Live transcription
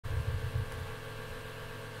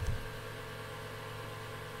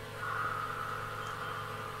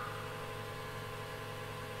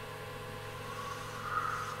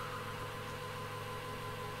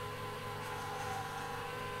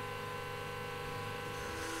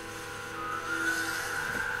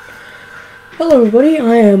Hello everybody,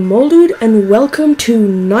 I am Moldude and welcome to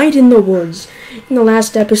Night in the Woods. In the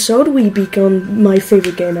last episode we began my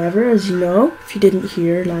favorite game ever, as you know, if you didn't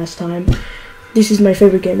hear last time. This is my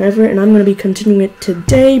favorite game ever and I'm going to be continuing it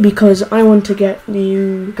today because I want to get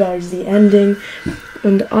you guys the ending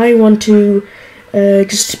and I want to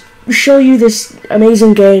just show you this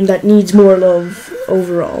amazing game that needs more love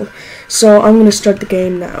overall. So I'm going to start the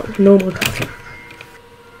game now, no more talking.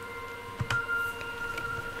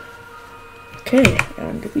 Okay,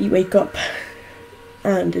 and we wake up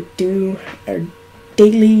and do our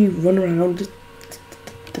daily run around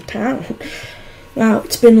the town. Now,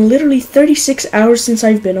 it's been literally 36 hours since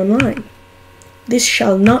I've been online. This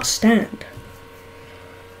shall not stand.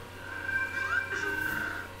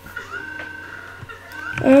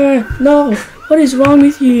 No, what is wrong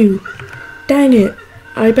with you? Dang it,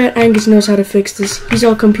 I bet Angus knows how to fix this. He's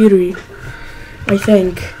all computery, I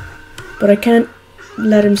think, but I can't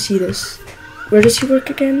let him see this. Where does he work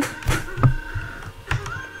again?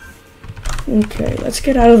 Okay, let's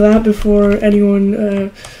get out of that before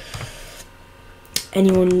anyone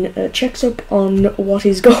checks up on what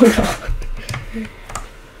is going on.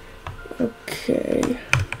 Okay,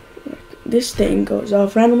 this thing goes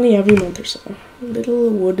off randomly every month or so. A little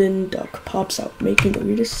wooden duck pops out, making the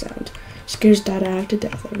weirdest sound. Scares Dad half to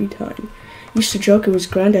death every time. Used to joke it was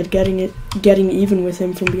Granddad getting even with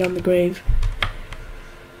him from beyond the grave.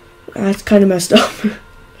 That's kind of messed up.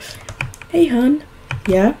 Hey, hon.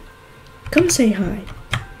 Yeah? Come say hi.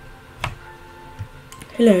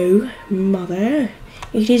 Hello, Mother.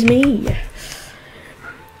 It is me.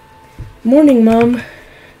 Morning, Mom.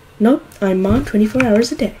 Nope, I'm Mom 24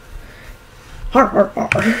 hours a day. Har, har,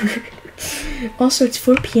 har. Also, it's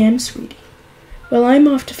 4 p.m., sweetie. Well, I'm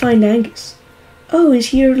off to find Angus. Oh, is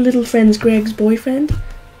he your little friend's Greg's boyfriend?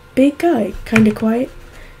 Big guy, kinda quiet.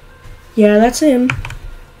 Yeah, that's him.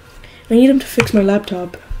 I need him to fix my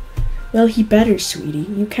laptop. Well, he better,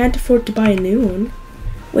 sweetie. You can't afford to buy a new one.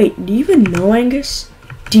 Wait, do you even know Angus?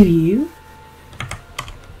 Do you?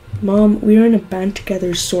 Mom, we're in a band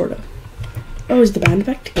together, sorta. Oh, is the band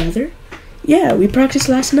back together? Yeah, we practiced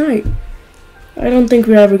last night. I don't think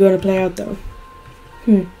we're ever going to play out, though.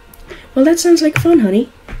 Well, that sounds like fun, honey.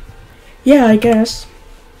 Yeah, I guess.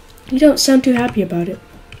 You don't sound too happy about it.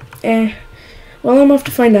 Well, I'm off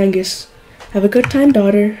to find Angus. Have a good time,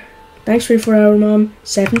 daughter. Thanks 24-hour Mom,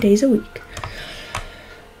 7 days a week.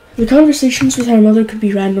 The conversations with our mother could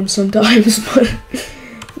be random sometimes, but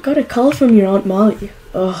I got a call from your Aunt Molly.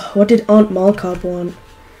 Ugh, what did Aunt Mollcop want?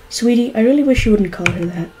 Sweetie, I really wish you wouldn't call her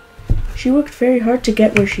that. She worked very hard to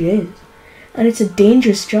get where she is, and it's a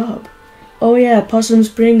dangerous job. Oh yeah, Possum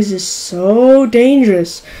Springs is so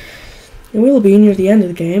dangerous. It will be near the end of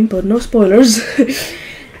the game, but no spoilers.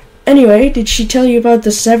 Anyway, did she tell you about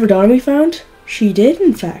the severed arm we found? She did,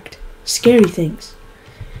 in fact. Scary things.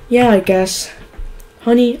 Yeah, I guess.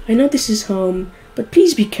 Honey, I know this is home, but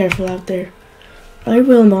please be careful out there. I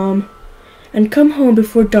will, Mom. And come home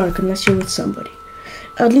before dark unless you're with somebody.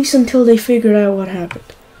 At least until they figure out what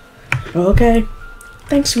happened. Okay.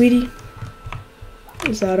 Thanks, sweetie.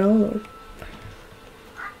 Is that all? Or?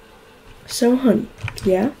 So, honey,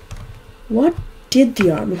 yeah? What did the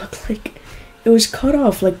arm look like? It was cut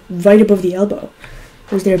off, like, right above the elbow.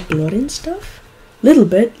 Was there blood and stuff? Little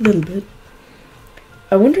bit.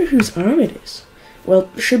 I wonder whose arm it is.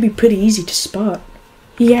 Well, it should be pretty easy to spot.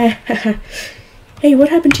 Yeah. Hey, what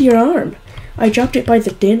happened to your arm? I dropped it by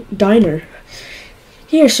the diner.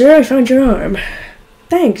 Here, sir, I found your arm.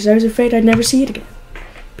 Thanks, I was afraid I'd never see it again.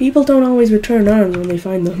 People don't always return arms when they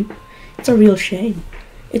find them. It's a real shame.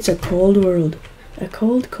 It's a cold world. A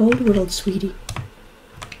cold, cold world, sweetie.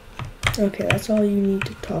 Okay, that's all you need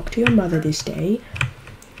to talk to your mother this day.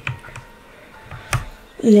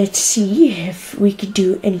 Let's see if we could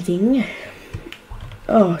do anything.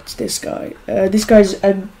 Oh, it's this guy. This guy's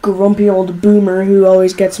a grumpy old boomer who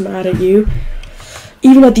always gets mad at you.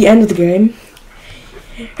 Even at the end of the game.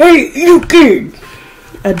 Hey, you kid!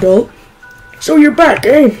 Adult. So you're back,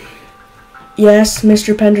 eh? Yes,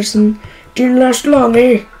 Mr. Penderson. Didn't last long,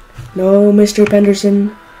 eh? No, Mr.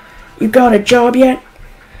 Penderson. You got a job yet?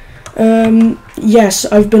 Yes,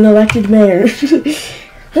 I've been elected mayor.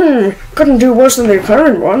 Couldn't do worse than the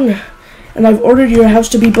current one. And I've ordered your house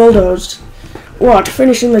to be bulldozed. What,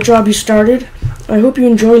 finishing the job you started? I hope you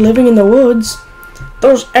enjoy living in the woods.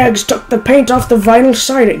 Those eggs took the paint off the vinyl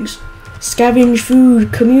sidings. Scavenge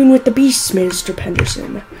food, commune with the beasts, Mr.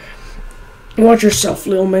 Penderson. Watch yourself,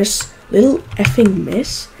 little miss. Little effing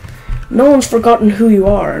miss? No one's forgotten who you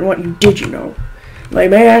are and what you did, you know. They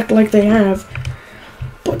may act like they have,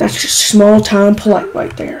 but that's just small town polite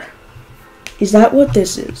right there. Is that what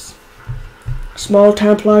this is? Small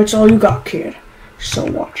Templar's all you got, kid. So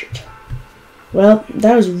watch it. Well,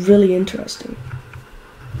 that was really interesting.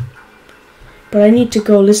 But I need to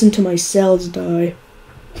go listen to my cells die.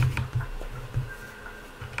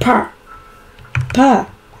 Pa! Pa!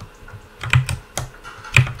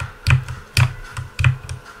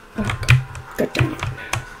 Oh, God dang it.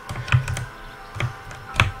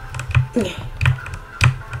 Yeah.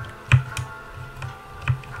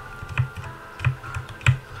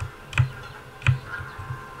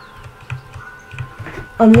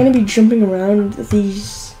 I'm gonna be jumping around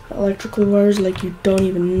these electrical wires like you don't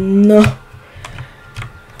even know.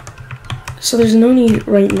 So there's no need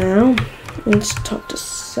right now. Let's talk to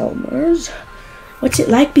Selmers. What's it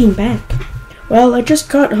like being back? Well, I just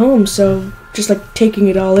got home, so just like taking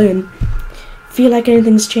it all in. Feel like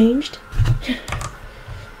anything's changed?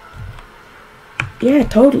 Yeah,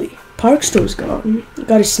 totally. Park Store's gone.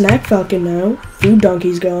 Got a Snack Falcon now. Food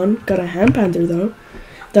Donkey's gone. Got a Ham Panther though.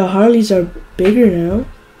 The Harleys are bigger now.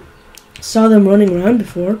 Saw them running around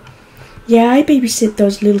before. Yeah, I babysit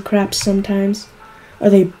those little craps sometimes. Are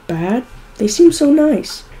they bad? They seem so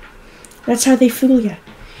nice. That's how they fool ya.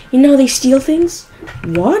 You know they steal things?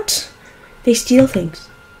 What? They steal things.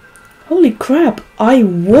 Holy crap, I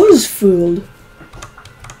was fooled.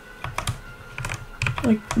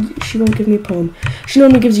 Like, she won't give me a poem. She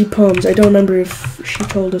normally gives you poems. I don't remember if she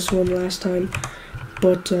told us one last time.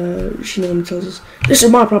 But she normally tells us, this is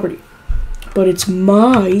my property. But it's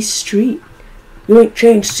my street. You ain't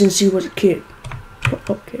changed since you was a kid.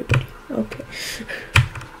 Okay, buddy. Okay.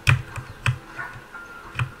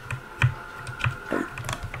 I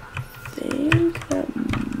think that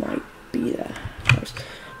might be the house.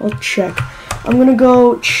 I'll check. I'm gonna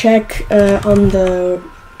go check on the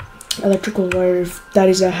electrical wire if that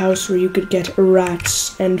is a house where you could get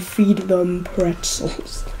rats and feed them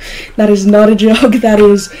pretzels. That is not a joke, that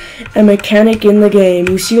is a mechanic in the game.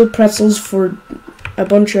 You steal pretzels for a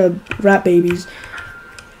bunch of rat babies.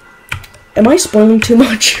 Am I spoiling too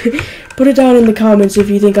much? Put it down in the comments if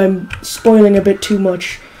you think I'm spoiling a bit too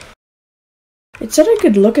much. It said I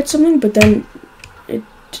could look at something, but then it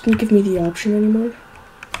didn't give me the option anymore.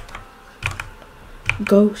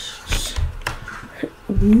 Ghosts.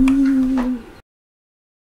 Ooh.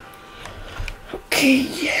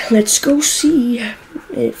 Okay, let's go see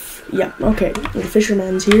if, yeah, okay, the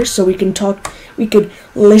fisherman's here, so we can talk, we could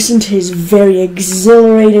listen to his very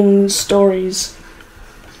exhilarating stories.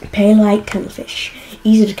 Pale like cuttlefish,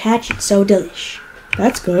 easy to catch, it's so delish.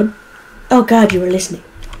 That's good. Oh God, you were listening.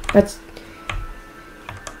 That's,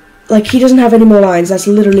 like, he doesn't have any more lines, that's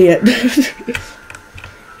literally it.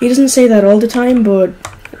 He doesn't say that all the time, but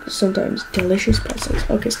sometimes. Delicious pretzels.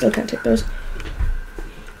 Okay, still can't take those.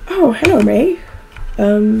 Oh, hello, Ray.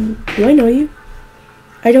 Do I know you?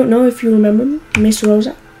 I don't know if you remember me, Miss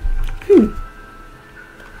Rosa.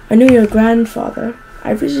 I knew your grandfather.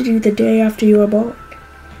 I visited you the day after you were born.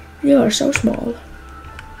 You are so small.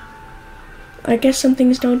 I guess some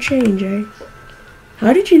things don't change, eh?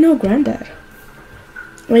 How did you know Granddad?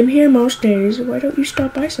 I'm here most days. Why don't you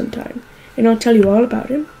stop by sometime? And I'll tell you all about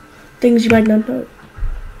him. Things you might not know.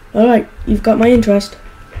 Alright, you've got my interest.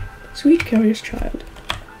 Sweet, curious child.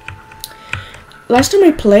 Last time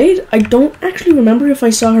I played, I don't actually remember if I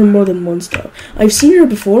saw her more than once, though. I've seen her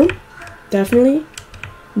before, definitely,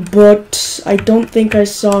 but I don't think I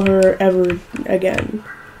saw her ever again.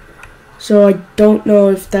 So I don't know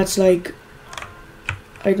if that's like,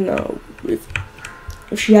 I don't know,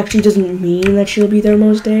 if she actually doesn't mean that she'll be there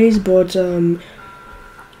most days, but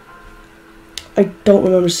I don't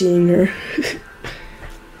remember seeing her.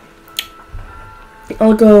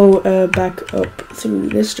 I'll go back up through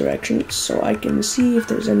this direction so I can see if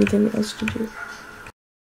there's anything else to do.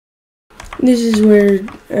 This is where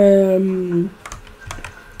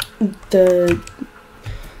the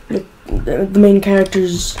main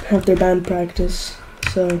characters have their band practice,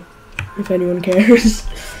 so if anyone cares.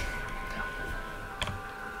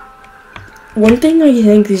 One thing I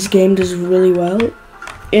think this game does really well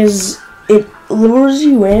is it lures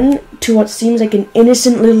you in to what seems like an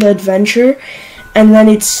innocent little adventure, and then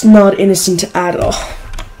it's not innocent at all.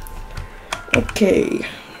 Okay.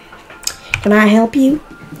 Can I help you?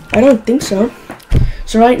 I don't think so.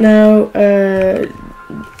 So right now,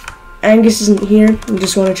 Angus isn't here. I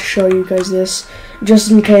just wanted to show you guys this,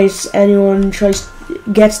 just in case anyone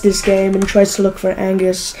gets this game and tries to look for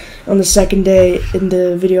Angus on the second day in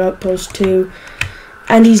the video outpost 2,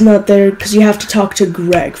 and he's not there because you have to talk to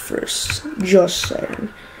Greg first. Just saying.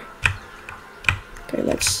 Okay,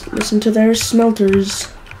 let's listen to their smelters.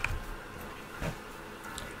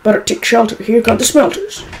 Better take shelter. Here come the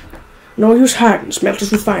smelters. No use hiding. Smelters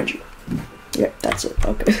will find you. Yep, that's it.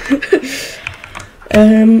 Okay.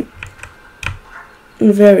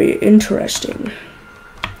 Very interesting.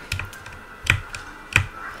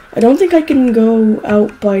 I don't think I can go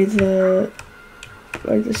out by the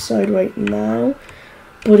side right now,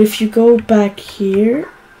 but if you go back here,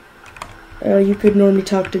 you could normally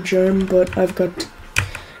talk to Germ, but I've got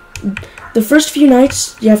the first few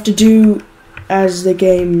nights you have to do as the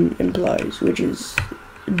game implies, which is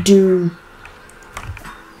you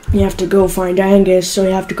have to go find Angus, so you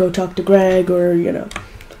have to go talk to Greg, or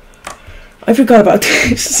I forgot about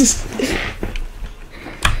this.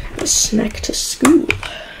 A snack to school.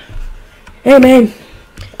 Hey man,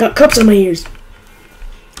 got cups on my ears.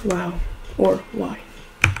 Wow. Or why?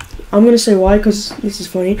 I'm gonna say why because this is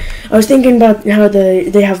funny. I was thinking about how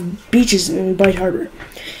they have beaches in Bright Harbor,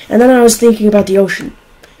 and then I was thinking about the ocean,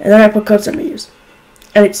 and then I put cups on my ears,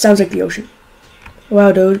 and it sounds like the ocean.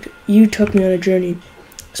 Wow, dude, you took me on a journey.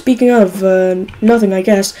 Speaking of nothing, I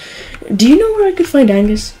guess. Do you know where I could find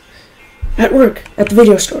Angus? At work, at the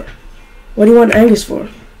video store. What do you want Angus for?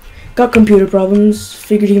 Got computer problems.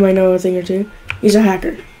 Figured he might know a thing or two. He's a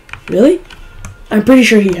hacker. Really? I'm pretty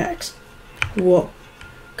sure he hacks. Whoa.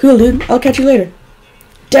 Cool, dude. I'll catch you later.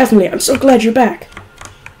 Definitely. I'm so glad you're back.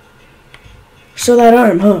 So that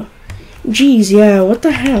arm, huh? Geez, yeah, what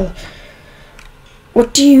the hell?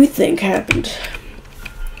 What do you think happened?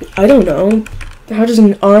 I don't know. How does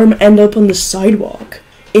an arm end up on the sidewalk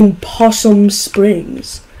in Possum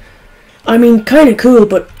Springs? I mean, kinda cool,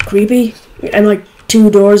 but creepy. And like 2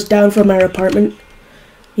 doors down from our apartment.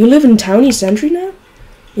 You live in Townie Century now?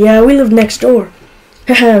 Yeah, we live next door.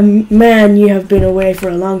 Haha, man, you have been away for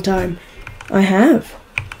a long time. I have.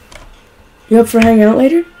 You up for hanging out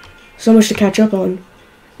later? So much to catch up on.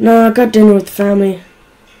 Nah, I got dinner with the family.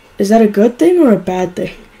 Is that a good thing or a bad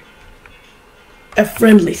thing? A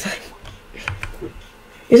friendly thing.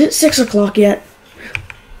 Is it 6 o'clock yet?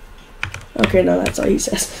 Okay, no, that's all he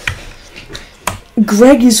says.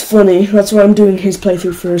 Greg is funny, that's why I'm doing his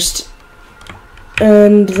playthrough first.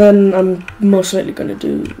 And then I'm most likely gonna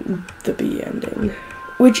do the B ending.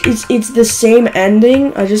 Which it's the same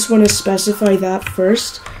ending, I just want to specify that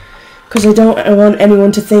first. Because I don't want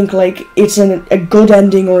anyone to think like it's a good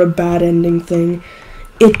ending or a bad ending thing.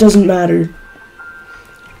 It doesn't matter.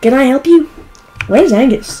 Can I help you? Where's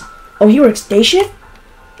Angus? Oh, he works day shift?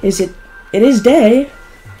 It is day.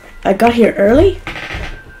 I got here early?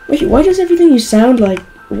 Wait, why does everything you sound like...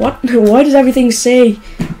 What? Why does everything say...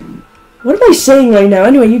 What am I saying right now?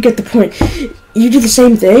 Anyway, you get the point. You do the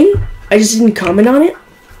same thing? I just didn't comment on it?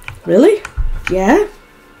 Really? Yeah?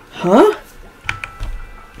 Huh?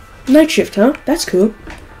 Night shift, huh? That's cool.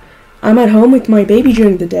 I'm at home with my baby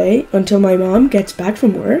during the day until my mom gets back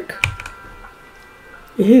from work.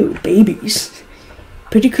 Ew, babies.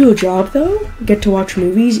 Pretty cool job, though. Get to watch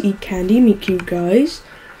movies, eat candy, meet cute guys.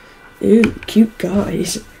 Ew, cute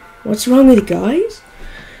guys. What's wrong with guys?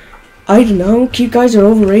 I don't know. Cute guys are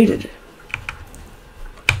overrated.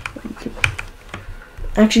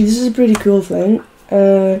 Actually, this is a pretty cool thing.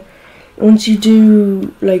 Once you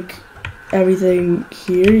do, like, everything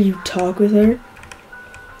here, you talk with her.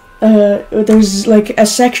 There's, like, a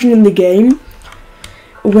section in the game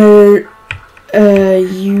where,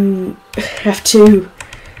 you have to...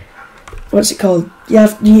 What's it called? You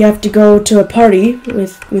have to go to a party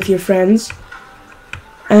with your friends,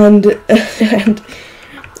 and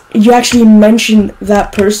you actually mention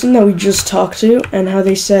that person that we just talked to, and how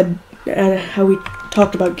they said, and how we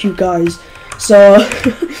talked about cute guys. So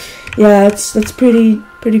yeah, that's pretty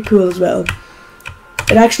cool as well.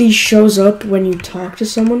 It actually shows up when you talk to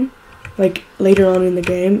someone, like later on in the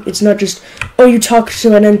game. It's not just, oh, you talk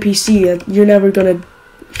to an NPC, you're never gonna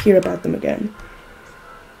hear about them again.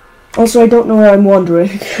 Also, I don't know where I'm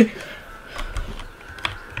wandering.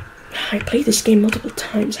 I played this game multiple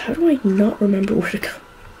times. How do I not remember where to go?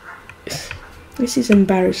 This is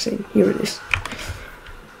embarrassing. Here it is.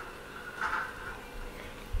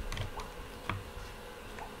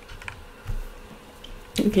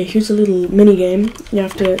 Okay, here's a little mini game. You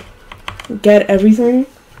have to get everything.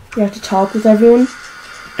 You have to talk with everyone.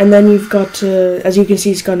 And then you've got to, as you can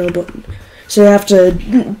see, it's got no button. So you have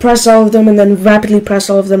to press all of them and then rapidly press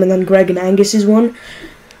all of them, and then Greg and Angus is one.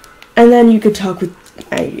 And then you could talk with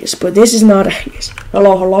Angus, but this is not Angus.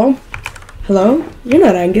 Hello, hello? Hello? You're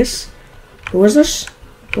not Angus. Who is this?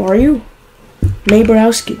 Who are you? May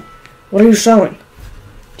Borowski. What are you selling?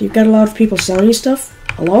 Do you get a lot of people selling you stuff?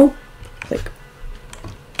 Hello? Click.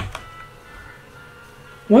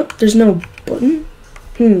 What? There's no button?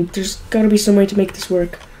 There's gotta be some way to make this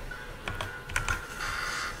work.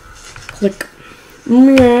 Click.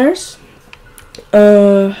 Yes.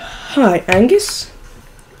 Hi, Angus?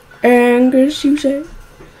 Angus, you say?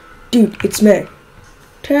 Dude, it's May.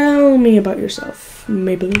 Tell me about yourself,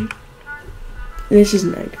 Maybelline. This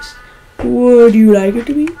isn't Angus. Would you like it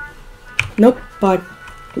to be? Nope. Bye.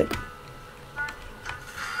 Click.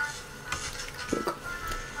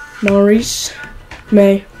 Maurice.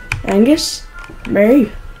 May. Angus?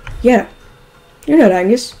 Mary? Yeah. You're not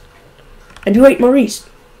Angus. And you ain't Maurice.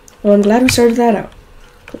 Well, I'm glad we sorted that out.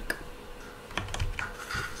 Click.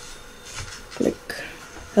 Click.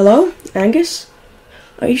 Hello? Angus?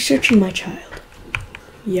 Are you searching my child?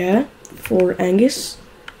 Yeah? For Angus?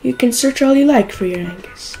 You can search all you like for your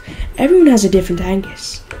Angus. Everyone has a different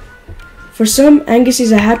Angus. For some, Angus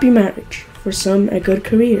is a happy marriage. For some, a good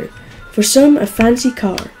career. For some, a fancy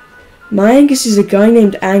car. My Angus is a guy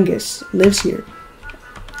named Angus, lives here.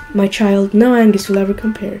 My child, no Angus will ever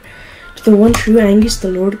compare to the one true Angus,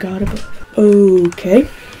 the Lord God above. Okay.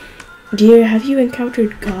 Dear, have you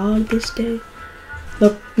encountered God this day?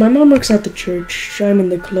 Look, my mom works at the church. I'm in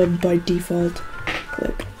the club by default.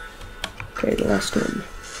 Click. Okay, the last one.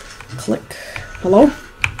 Click. Hello?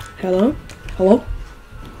 Hello? Hello?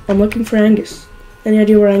 I'm looking for Angus. Any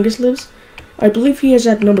idea where Angus lives? I believe he is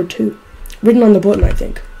at number 2. Written on the button, I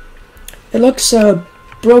think. It looks,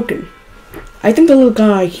 broken. I think the little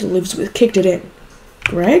guy he lives with kicked it in.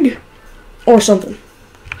 Greg? Or something.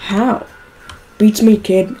 How? Beats me,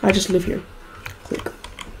 kid. I just live here. Click.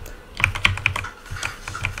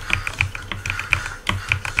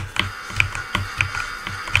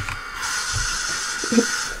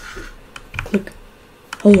 Click.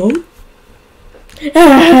 Hello?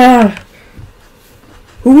 Ah!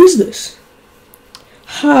 Who is this?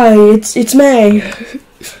 Hi, it's May.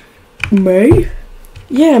 May?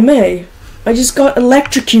 Yeah, May. I just got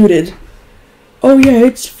electrocuted. Oh yeah,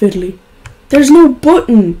 it's fiddly. There's no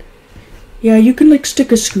button. Yeah, you can like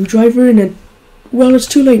stick a screwdriver in it. Well, it's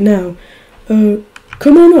too late now.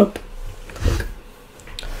 Come on up. Click.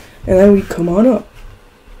 And then we come on up.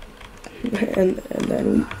 And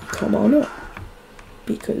then we come on up.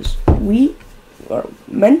 Because we are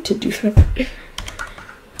meant to do that.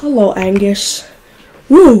 Hello, Angus.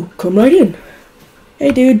 Whoa, come right in.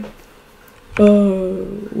 Hey, dude.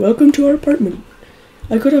 Welcome to our apartment.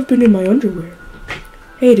 I could have been in my underwear.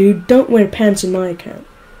 Hey, dude, don't wear pants in my account.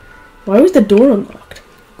 Why was the door unlocked?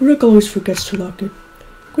 Greg always forgets to lock it.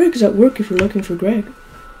 Greg's at work if you're looking for Greg.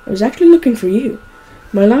 I was actually looking for you.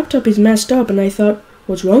 My laptop is messed up and I thought,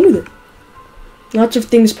 what's wrong with it? Lots of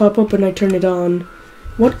things pop up when I turn it on.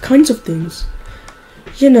 What kinds of things?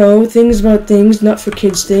 You know, things about things, not for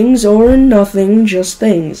kids things, or nothing, just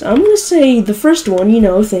things. I'm gonna say the first one, you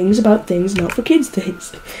know, things about things, not for kids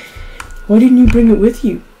things. Why didn't you bring it with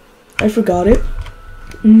you? I forgot it.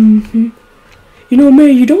 You know,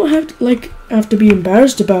 May, you don't have to be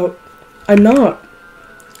embarrassed about. I'm not.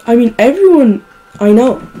 I mean, everyone I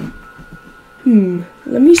know.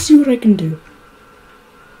 Let me see what I can do.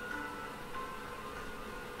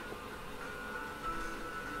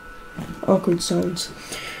 Awkward silence.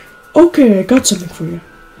 Okay, I got something for you.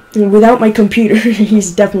 Without my computer,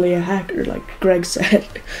 he's definitely a hacker, like Greg said.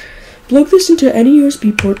 Plug this into any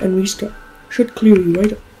USB port and restart. Should clear you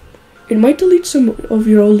right up. It might delete some of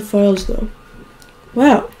your old files though.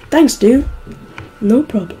 Wow, thanks dude. No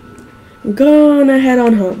problem. I'm gonna head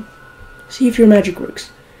on home. See if your magic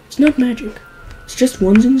works. It's not magic. It's just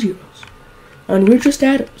ones and zeros. And we're just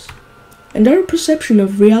atoms. And our perception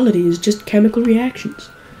of reality is just chemical reactions.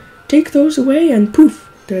 Take those away and poof,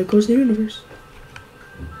 there goes the universe.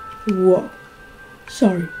 Whoa.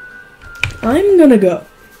 Sorry. I'm gonna go.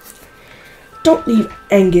 Don't leave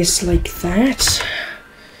Angus like that.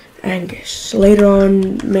 Angus. Later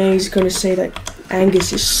on, May's gonna say that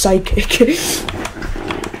Angus is psychic.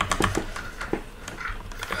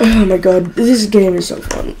 Oh my god, this game is so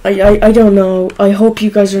fun. I don't know. I hope you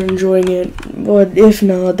guys are enjoying it. But if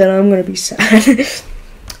not, then I'm gonna be sad.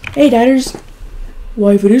 Hey, Dadders.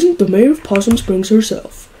 Why, if it isn't the mayor of Possum Springs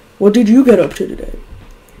herself. What did you get up to today?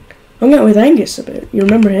 Hung out with Angus a bit. You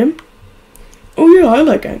remember him? Oh yeah, I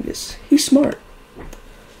like Angus. He's smart.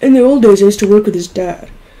 In the old days, I used to work with his dad.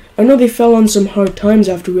 I know they fell on some hard times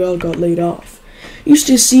after we all got laid off. Used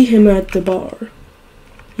to see him at the bar.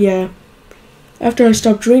 Yeah. After I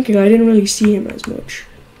stopped drinking, I didn't really see him as much.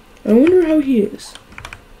 I wonder how he is.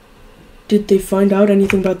 Did they find out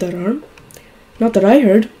anything about that arm? Not that I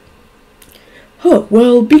heard. Huh,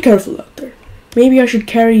 well, be careful out there. Maybe I should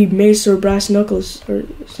carry mace or brass knuckles or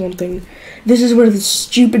something. This is where the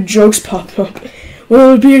stupid jokes pop up. Well,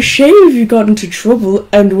 it would be a shame if you got into trouble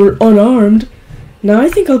and were unarmed. Now I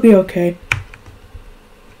think I'll be okay.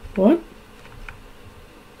 What?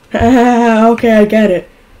 Okay, I get it.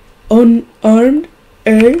 Unarmed?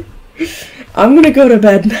 Eh? I'm gonna go to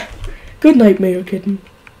bed now. Good night, Mayor Kitten.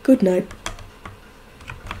 Good night.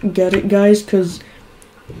 get it, guys, because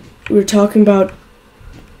we were talking about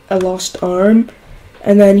a lost arm,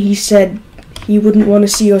 and then he said he wouldn't want to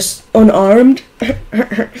see us unarmed.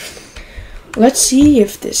 Let's see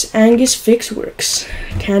if this Angus fix works.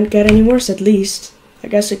 Can't get any worse, at least. I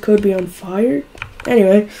guess it could be on fire.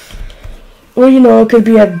 Anyway. Well, you know, it could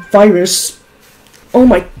be a virus. Oh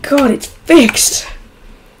my god, it's fixed!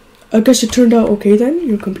 I guess it turned out okay then,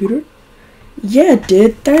 your computer? Yeah, it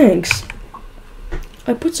did, thanks.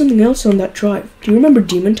 I put something else on that drive. Do you remember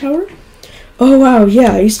Demon Tower? Oh wow,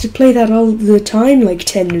 yeah, I used to play that all the time like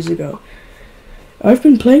 10 years ago. I've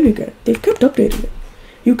been playing again. They've kept updating it.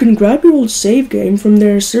 You can grab your old save game from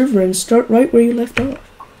their server and start right where you left off.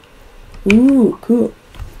 Ooh, cool.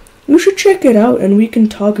 You should check it out and we can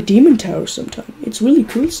talk Demon Tower sometime. It's really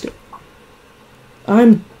cool stuff.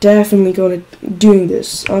 I'm definitely doing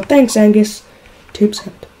this. Oh, thanks, Angus. Tips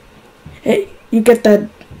out. Hey, you get that,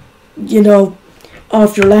 you know,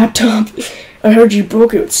 off your laptop. I heard you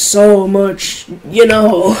broke it with so much, you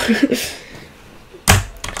know.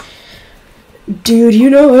 Dude, you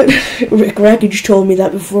know what? Rick Wreckage told me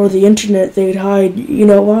that before the internet they'd hide, you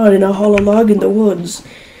know what, in a hollow log in the woods.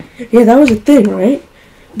 Yeah, that was a thing, right?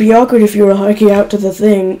 Be awkward if you were hiking out to the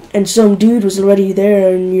thing and some dude was already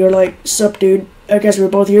there and you're like, sup dude, I guess we're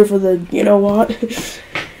both here for the, you know what?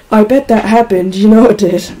 I bet that happened, you know it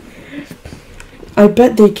did. I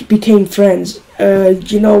bet they became friends.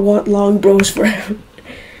 You know what, long bros forever.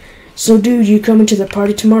 So dude, you coming to the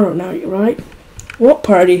party tomorrow now, you right? What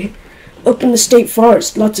party? Up in the state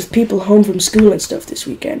forest, lots of people home from school and stuff this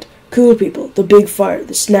weekend. Cool people, the big fire,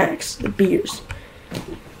 the snacks, the beers.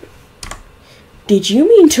 Did you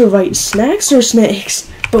mean to write snacks or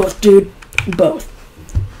snakes? Both, dude. Both.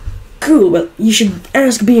 Cool, well, you should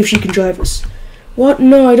ask Bea if she can drive us. What?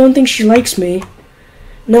 No, I don't think she likes me.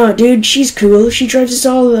 Nah, dude, she's cool. She drives us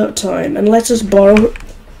all the time and lets us borrow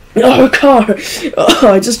her car.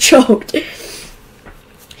 Oh, I just choked.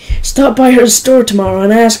 Stop by her store tomorrow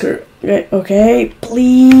and ask her. Okay,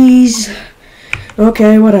 please.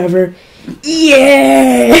 Okay, whatever.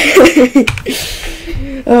 Yeah!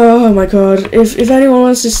 Oh my god. If anyone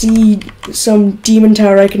wants to see some Demon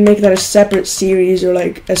Tower, I can make that a separate series or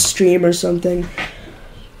like a stream or something.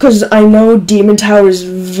 Because I know Demon Tower is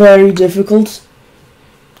very difficult.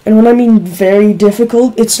 And when I mean very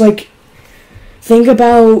difficult, it's like, think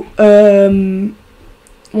about,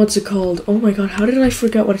 what's it called? Oh my god, how did I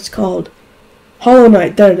forget what it's called? Hollow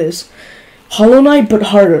Knight, there it is. Hollow Knight, but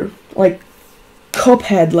harder. Like,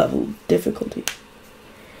 Cuphead level difficulty.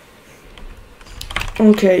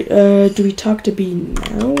 Okay, do we talk to Bea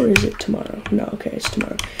now, or is it tomorrow? No, okay, it's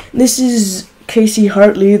tomorrow. This is Casey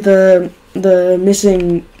Hartley, the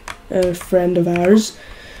missing friend of ours.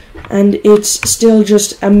 And it's still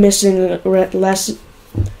just a missing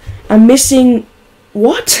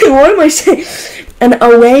what? What am I saying? An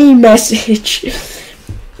away message,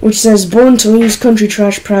 which says, born to lose, country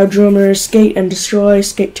trash, proud drummer, skate and destroy,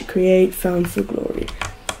 skate to create, found for glory.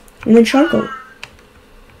 And then charcoal.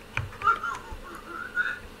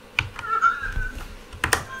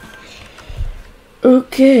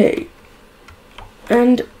 Okay.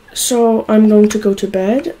 And so I'm going to go to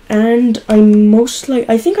bed, and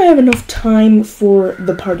I think I have enough time for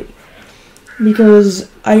the party,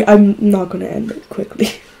 because I'm not going to end it quickly.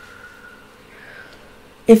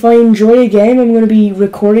 If I enjoy a game, I'm going to be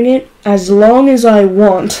recording it as long as I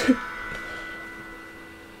want.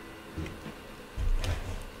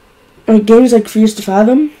 Like games like Fears to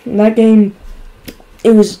Fathom, that game,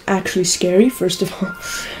 it was actually scary, first of all.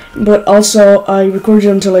 But also, I recorded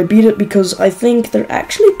it until I beat it because I think they're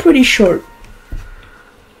actually pretty short.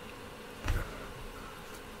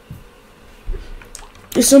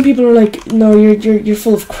 Some people are like, no, you're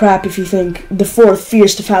full of crap if you think the fourth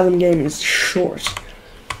Fears to Fathom game is short.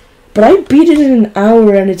 But I beat it in an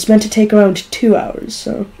hour and it's meant to take around 2 hours,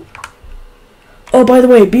 so. Oh, by the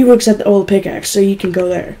way, Bea works at the old pickaxe, so you can go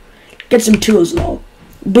there. Get some tools, lol.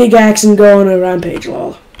 Big axe and go on a rampage,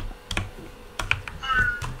 lol.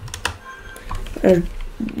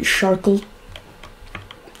 Sharkle.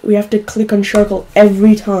 We have to click on Sharkle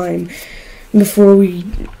every time before we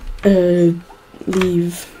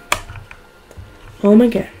leave. Home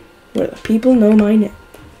again, where the people know my name,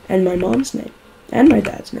 and my mom's name, and my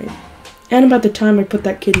dad's name, and about the time I put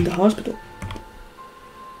that kid in the hospital.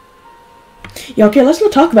 Yeah, okay, let's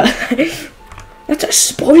not talk about that. That's a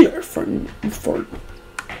spoiler for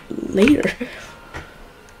later.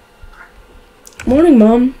 Morning,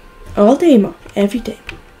 Mom. All day, Mom. Every day.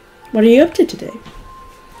 What are you up to today?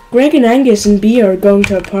 Greg and Angus and Bea are going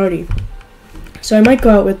to a party, so I might go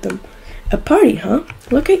out with them. A party, huh?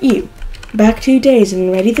 Look at you. Back 2 days and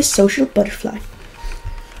already the social butterfly.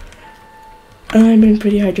 I'm in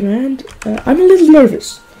pretty high demand. I'm a little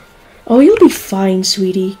nervous. Oh, you'll be fine,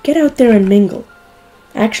 sweetie. Get out there and mingle.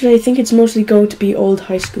 Actually, I think it's mostly going to be old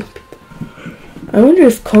high school people. I wonder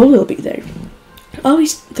if Cole will be there. I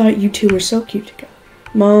always thought you two were so cute together.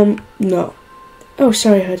 Mom, no. Oh,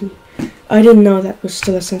 sorry, honey. I didn't know that was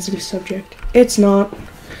still a sensitive subject. It's not.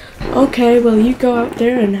 Okay, well, you go out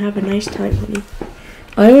there and have a nice time, honey.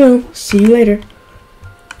 I will. See you later.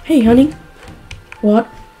 Hey, honey. What?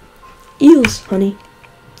 Eels, honey.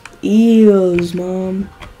 Eels, Mom.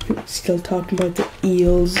 Still talking about the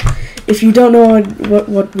eels. If you don't know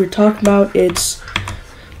what we're talking about, it's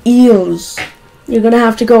eels. You're gonna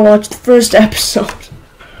have to go watch the first episode.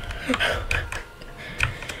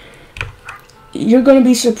 You're gonna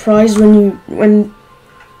be surprised when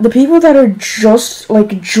the people that are just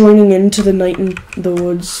like joining into the Night in the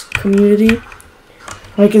Woods community,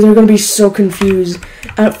 like they're gonna be so confused.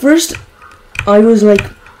 At first, I was like,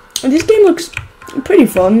 this game looks pretty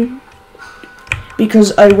fun.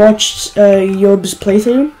 Because I watched Yob's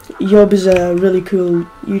playthrough. Yob is a really cool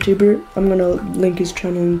YouTuber. I'm gonna link his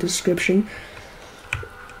channel in the description.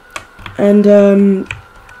 And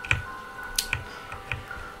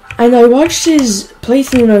I watched his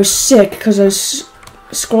playthrough and I was sick because I was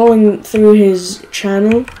scrolling through his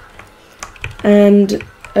channel, and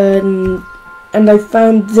I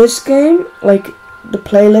found this game, like the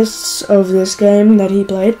playlists of this game that he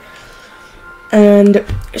played. And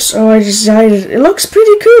so I decided, it looks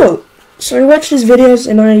pretty cool. So I watched his videos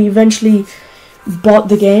and I eventually bought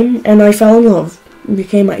the game and I fell in love. It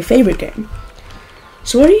became my favorite game.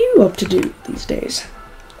 So what are you up to do these days?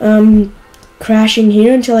 Crashing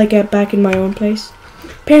here until I get back in my own place.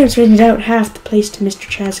 Parents rented out half the place to Mr.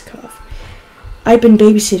 Chazikov. I've been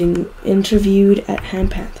babysitting, interviewed at Ham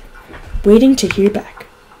Panther, waiting to hear back.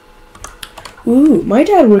 Ooh, my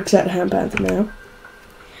dad works at Ham Panther now.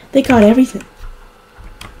 They got everything.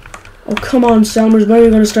 Oh, come on, Selmers, when are you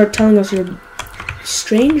going to start telling us your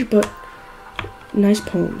strange but nice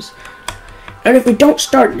poems? And if we don't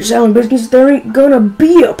start selling business, there ain't gonna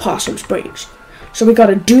be a Possum Springs. So we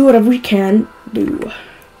gotta do whatever we can do.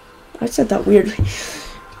 I said that weirdly.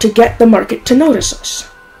 To get the market to notice us.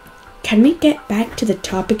 Can we get back to the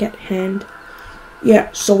topic at hand?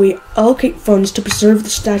 Yeah, so we allocate funds to preserve the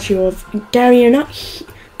statue of... Gary, you're not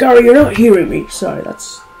hearing me. Sorry,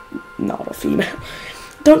 that's not a female.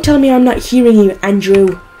 Don't tell me I'm not hearing you,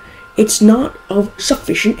 Andrew. It's not of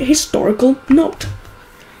sufficient historical note.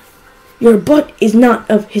 Your butt is not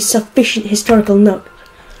of sufficient historical note.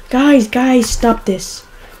 Guys, stop this.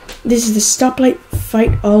 This is the stoplight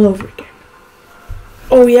fight all over again.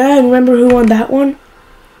 Oh yeah, and remember who won that one?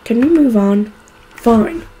 Can we move on?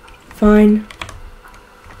 Fine.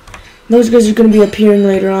 Those guys are going to be appearing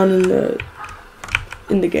later on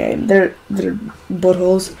in the game. They're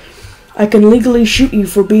buttholes. I can legally shoot you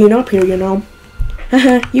for being up here, you know.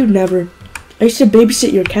 Haha, you'd never. I used to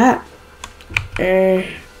babysit your cat. You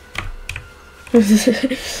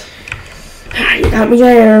got me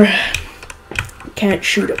there. Can't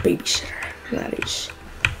shoot a babysitter. That is.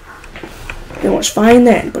 It was fine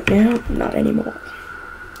then, but now, not anymore.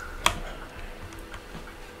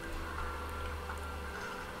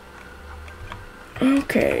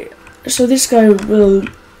 Okay, so this guy will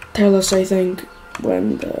tell us, I think,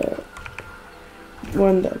 when the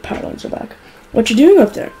power lines are back. What you doing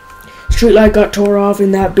up there? Streetlight got tore off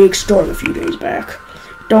in that big storm a few days back.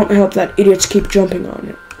 Don't help that idiots keep jumping on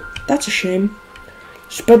it. That's a shame.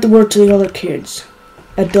 Spread the word to the other kids.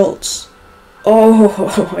 Adults.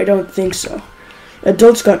 Oh, I don't think so.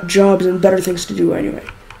 Adults got jobs and better things to do anyway.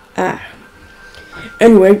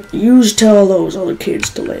 Anyway, yous tell those other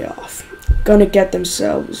kids to lay off. Gonna get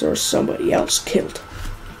themselves or somebody else killed.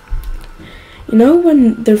 You know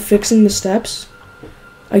when they're fixing the steps?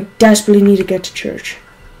 I desperately need to get to church.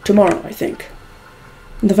 Tomorrow, I think.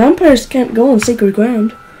 The vampires can't go on sacred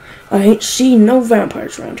ground. I ain't seen no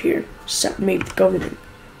vampires around here, except maybe the government,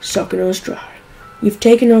 sucking us dry. You've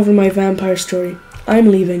taken over my vampire story. I'm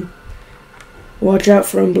leaving. Watch out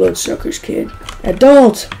for them bloodsuckers, kid.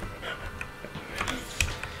 Adult!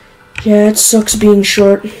 Yeah, it sucks being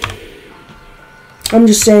short. I'm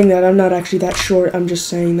just saying that. I'm not actually that short. I'm just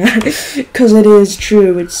saying that. Because it is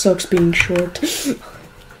true. It sucks being short.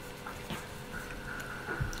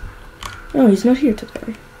 Oh, he's not here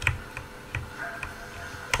today.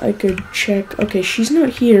 I could check. Okay, she's not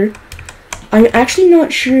here. I'm actually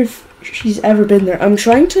not sure if she's ever been there. I'm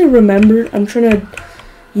trying to remember. I'm trying to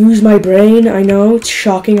use my brain. I know, it's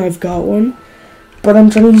shocking I've got one. But I'm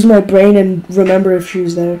trying to use my brain and remember if she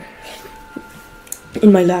was there.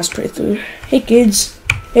 In my last playthrough. Hey kids.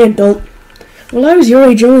 Hey adult. Well, I was your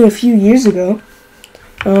age only a few years ago.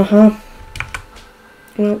 Uh-huh.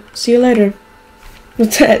 Well, see you later.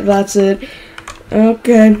 That's it.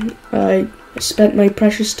 Okay, I spent my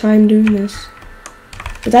precious time doing this.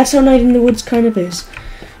 But that's how Night in the Woods kind of is.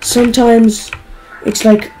 Sometimes it's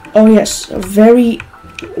like, oh yes, a very,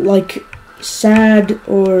 like, sad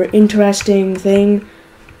or interesting thing,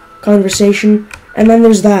 conversation, and then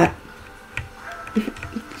there's that.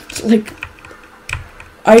 It's like,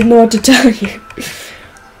 I don't know what to tell you.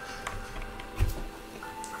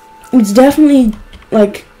 It's definitely,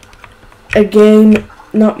 like, a game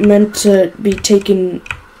not meant to be taken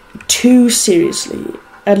too seriously,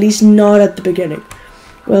 at least not at the beginning.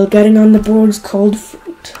 Well, getting on the board's cold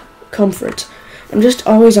comfort. I'm just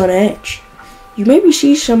always on edge. You maybe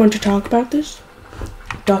see someone to talk about this?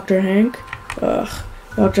 Dr. Hank? Ugh,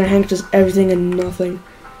 Dr. Hank does everything and nothing.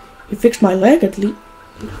 He fixed my leg at least.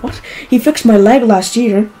 What? He fixed my leg last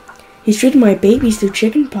year. He's treated my babies through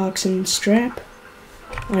chicken pox and strep.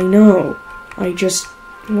 I know. I just...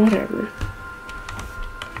 whatever.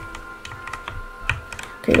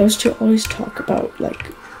 Okay, those two always talk about,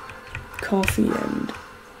 like, coffee and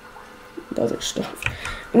other stuff.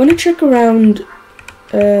 I'm gonna check around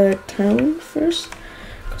town first,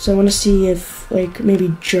 because I want to see if, like,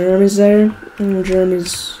 maybe Germ is there. I know Germ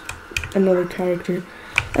is another character.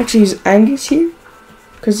 Actually, is Angus here?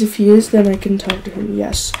 Because if he is, then I can talk to him.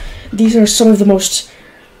 Yes. These are some of the most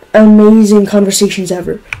amazing conversations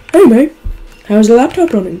ever. Hey, mate. How's the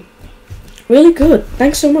laptop running? Really good.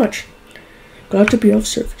 Thanks so much. Glad to be of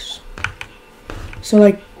service. So,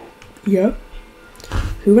 like, yeah.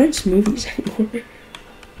 Who rents movies anymore?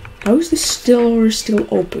 How is this still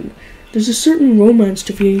open? There's a certain romance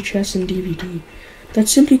to VHS and DVD that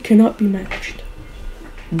simply cannot be matched.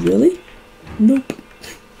 Really? Nope.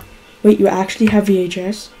 Wait, you actually have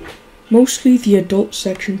VHS? Mostly the adult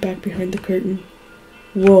section back behind the curtain.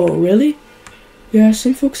 Whoa, really? Yeah,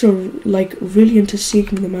 some folks are, like, really into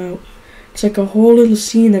seeking them out. It's like a whole little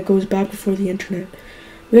scene that goes back before the internet.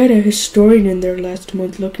 We had a historian in there last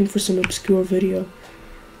month looking for some obscure video.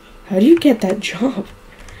 How do you get that job?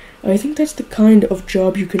 I think that's the kind of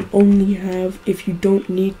job you can only have if you don't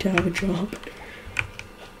need to have a job.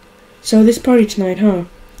 So this party tonight, huh?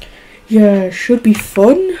 Yeah, should be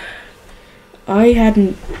fun. I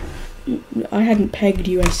hadn't pegged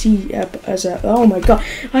you as a oh my god.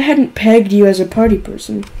 I hadn't pegged you as a party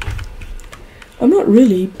person. I'm not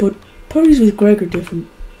really, but parties with Greg are different.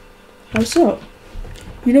 How so?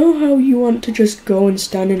 You know how you want to just go and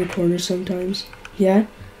stand in a corner sometimes? Yeah?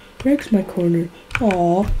 Greg's my corner.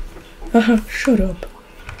 Aww. Haha, shut up.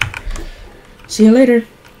 See you later.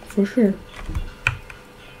 For sure.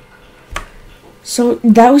 So,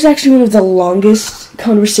 that was actually one of the longest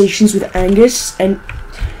conversations with Angus, and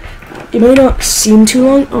it may not seem too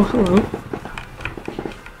long. Oh, hello.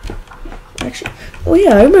 Actually, oh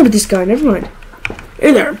yeah, I remember this guy, never mind.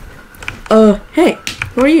 Hey there. Hey,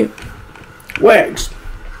 who are you? Wags.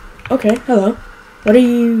 Okay, hello. What are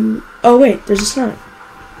you... Oh wait, there's a sign.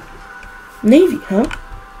 Navy, huh?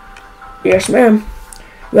 Yes, ma'am.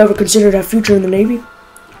 You ever considered a future in the Navy?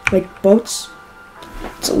 Like boats?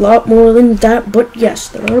 It's a lot more than that, but yes,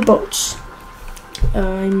 there are boats.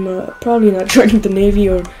 I'm probably not joining the Navy,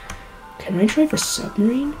 or... Can I drive a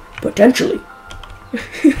submarine? Potentially.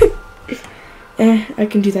 I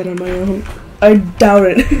can do that on my own. I doubt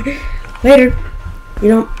it. Later. You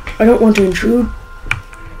know, I don't want to intrude,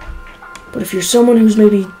 but if you're someone who's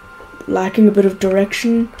maybe lacking a bit of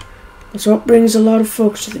direction, that's what brings a lot of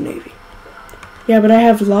folks to the Navy. Yeah, but I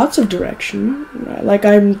have lots of direction. Like,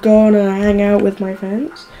 I'm gonna hang out with my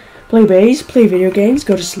friends, play bass, play video games,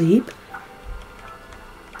 go to sleep,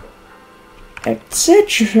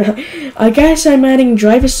 etc. I guess I'm adding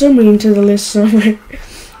drive a submarine to the list somewhere.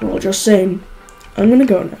 Well, just saying. I'm gonna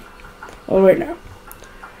go now. Alright now.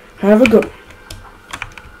 Have a good one.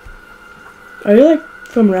 Are you, like,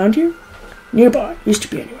 from around here? Nearby. Used to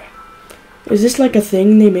be anyway. Is this like a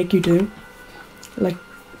thing they make you do? Like,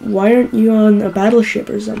 why aren't you on a battleship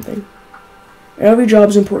or something? Every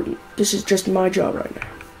job's important. This is just my job right now.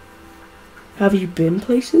 Have you been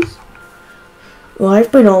places? Well,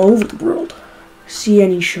 I've been all over the world. See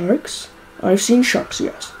any sharks? I've seen sharks,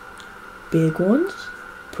 yes. Big ones?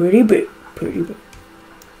 Pretty big, pretty big.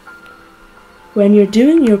 When you're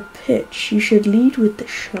doing your pitch, you should lead with the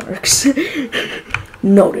sharks.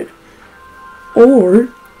 Noted. Or,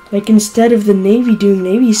 like, instead of the Navy doing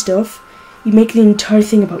Navy stuff, you make the entire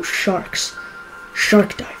thing about sharks.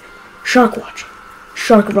 Shark diving, shark watching,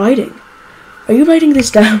 shark riding. Are you writing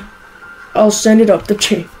this down? I'll send it up the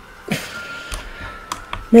chain.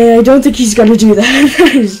 Man, I don't think he's gonna do that.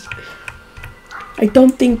 That is, I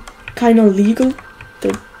don't think, kind of legal.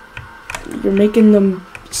 You're making them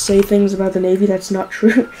say things about the Navy that's not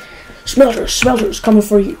true. Smelters coming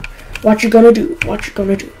for you. What you gonna do? What you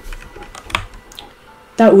gonna do?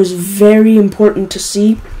 That was very important to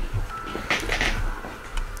see.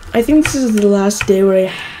 I think this is the last day where I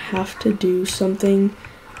have to do something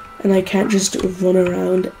and I can't just run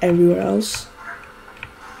around everywhere else.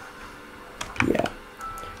 Yeah.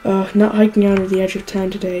 Not hiking out of the edge of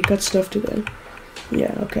town today. Got stuff to do.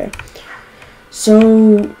 Yeah, okay.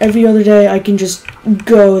 So, every other day I can just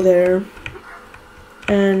go there.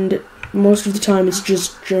 And most of the time it's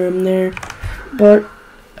just germ there. But,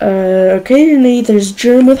 occasionally there's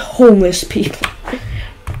germ with homeless people.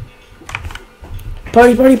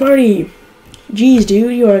 Party! Jeez,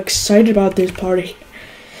 dude, you are excited about this party.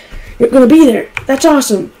 You're gonna be there. That's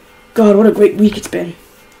awesome. God, what a great week it's been.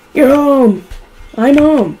 You're home. I'm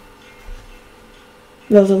home.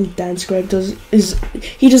 The little dance Greg does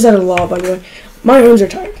he does that a lot, by the way. My arms are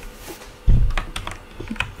tired.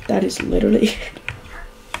 That is literally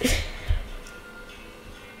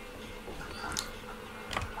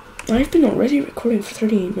I've been already recording for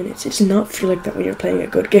 38 minutes. It does not feel like that when you're playing a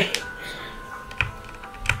good game.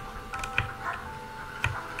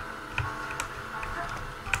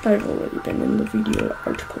 I've already been in the video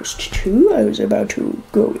articles too. I was about to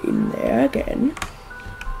go in there again.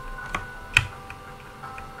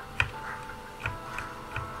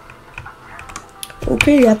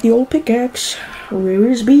 Okay, at the old pickaxe. Where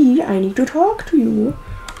is B? I need to talk to you.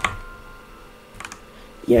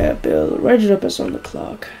 Yeah, Bill, write it up as on the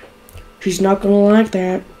clock. She's not gonna like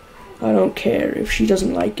that. I don't care if she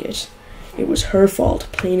doesn't like it. It was her fault,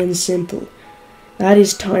 plain and simple. That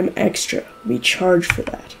is time extra. We charge for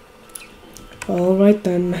that. Alright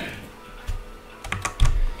then.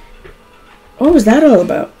 What was that all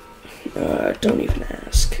about? Don't even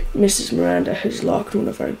ask. Mrs. Miranda has locked one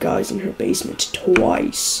of our guys in her basement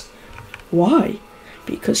twice. Why?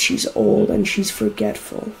 Because she's old and she's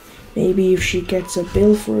forgetful. Maybe if she gets a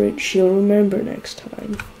bill for it, she'll remember next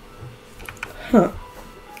time. Huh.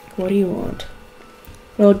 What do you want?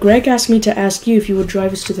 Well, Greg asked me to ask you if you would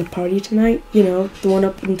drive us to the party tonight. You know, the one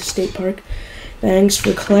up in the state park. Thanks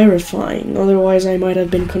for clarifying. Otherwise, I might have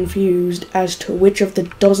been confused as to which of the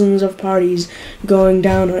dozens of parties going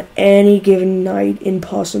down on any given night in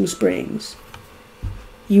Possum Springs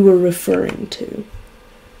you were referring to.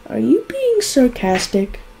 Are you being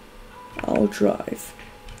sarcastic? I'll drive.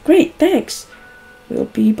 Great, thanks. We'll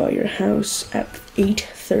be by your house at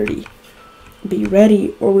 8:30. Be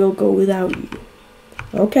ready or we'll go without you.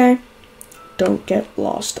 Okay. Don't get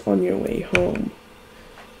lost on your way home.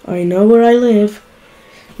 I know where I live.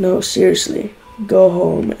 No, seriously. Go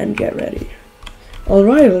home and get ready.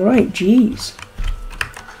 Alright, jeez.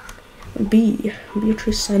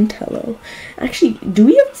 Beatrice Santello. Actually, do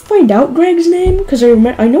we ever find out Greg's name? Because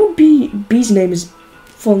I know B's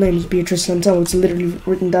full name is Beatrice Santello. It's literally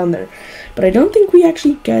written down there. But I don't think we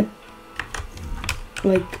actually get,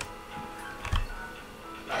 like,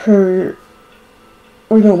 her...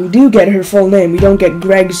 Or no, we do get her full name. We don't get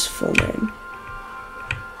Greg's full name.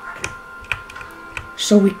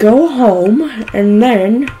 So we go home, and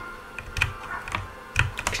then...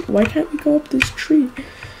 Actually, why can't we go up this tree?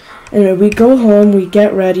 Anyway, we go home, we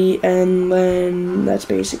get ready, and then that's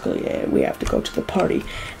basically it. We have to go to the party.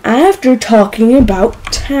 After talking about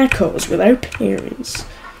tacos with our parents.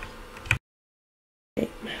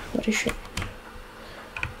 What a shame.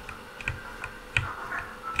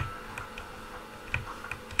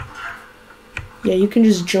 Yeah, you can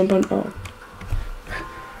just jump on... Oh.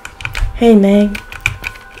 Hey, Meg.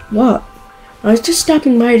 What? I was just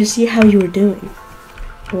stopping by to see how you were doing.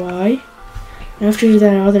 Why? After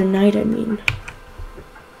that other night, I mean.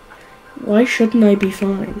 Why shouldn't I be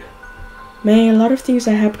fine? May, a lot of things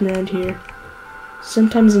that happen around here.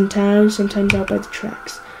 Sometimes in town, sometimes out by the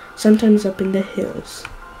tracks. Sometimes up in the hills.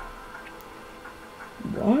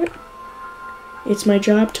 What? It's my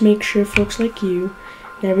job to make sure folks like you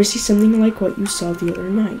never see something like what you saw the other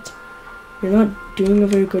night. You're not doing a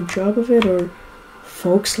very good job of it, or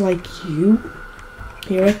folks like you?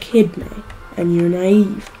 You're a kid, May, and you're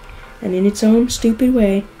naive. And in its own stupid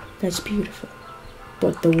way, that's beautiful.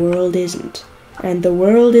 But the world isn't. And the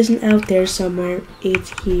world isn't out there somewhere,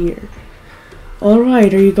 it's here.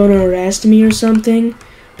 Alright, are you gonna arrest me or something?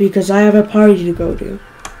 Because I have a party to go to.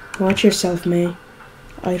 Watch yourself, May.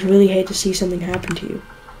 I'd really hate to see something happen to you.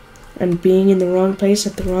 And being in the wrong place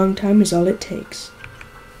at the wrong time is all it takes.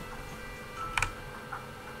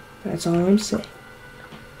 That's all I'm saying.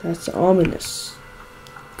 That's ominous.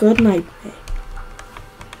 Good night, May.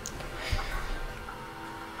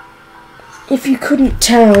 If you couldn't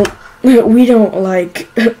tell, we don't like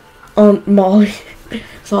Aunt Molly.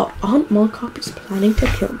 thought Aunt Molcop is planning to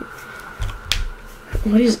kill me.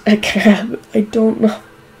 What is a cab? I don't know.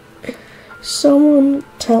 Someone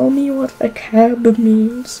tell me what a cab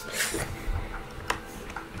means.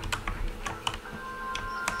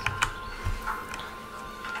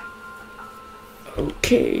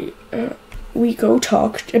 Okay, we go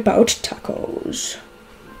talk about tacos.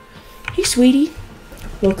 Hey, sweetie.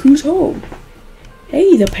 Look who's home.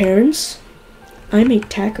 Hey, the parents. I make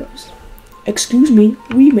tacos. Excuse me,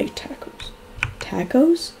 we make tacos.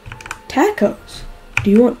 Tacos? Tacos. Do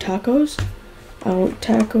you want tacos? I want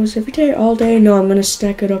tacos every day, all day. No, I'm gonna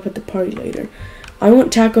stack it up at the party later. I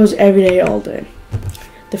want tacos every day, all day.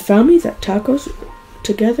 The family that tacos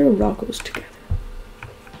together, Rocco's together.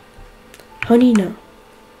 Honey, no.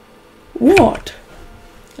 What?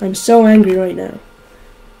 I'm so angry right now.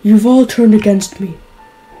 You've all turned against me.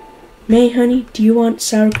 May, honey, do you want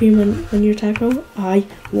sour cream on your taco? I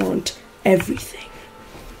want everything.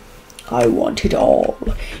 I want it all.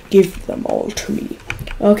 Give them all to me.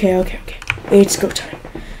 Okay. It's go time.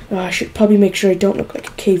 I should probably make sure I don't look like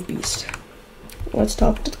a cave beast. Let's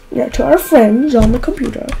talk to our friends on the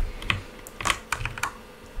computer.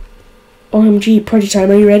 OMG, party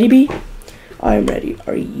time. Are you ready, B? I'm ready.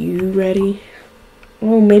 Are you ready?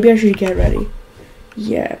 Oh, maybe I should get ready.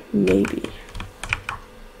 Yeah, maybe.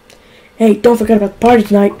 Hey, don't forget about the party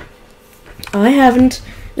tonight. I haven't.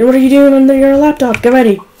 Then what are you doing on your laptop? Get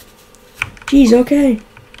ready. Jeez, okay.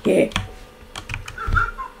 Yeah.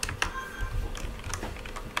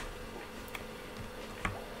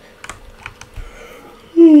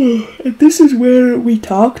 And this is where we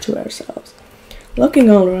talk to ourselves. Looking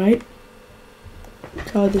alright.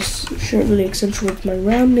 God, this shirt really accentuates my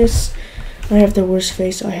roundness. I have the worst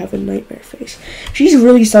face. I have a nightmare face. She's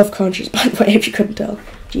really self-conscious, by the way, if you couldn't tell.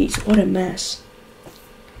 Jeez, what a mess.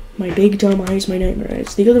 My big dumb eyes, my nightmare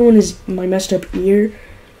eyes. The other one is my messed up ear,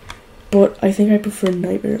 but I think I prefer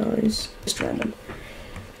nightmare eyes. Just random.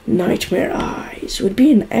 Nightmare Eyes would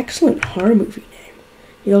be an excellent horror movie name.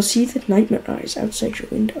 You'll see the nightmare eyes outside your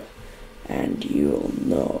window, and you'll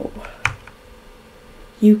know.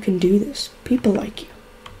 You can do this. People like you.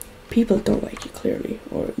 People don't like you, clearly.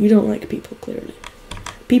 Or you don't like people, clearly.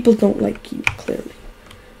 People don't like you, clearly.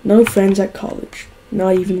 No friends at college.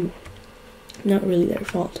 Not even one. Not really their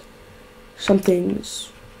fault.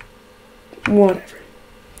 Something's... whatever.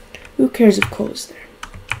 Who cares if Cole is there?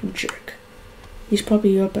 Jerk. He's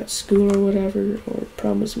probably up at school or whatever, or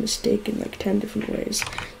prom was mistaken like 10 different ways.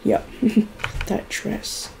 Yup. That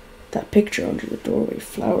dress. That picture under the doorway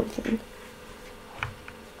flower thing.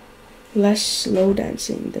 Less slow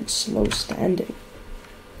dancing than slow standing.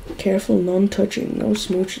 Careful, none touching, no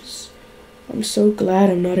smooches. I'm so glad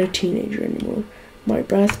I'm not a teenager anymore. My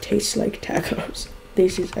breath tastes like tacos.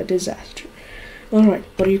 This is a disaster. Alright,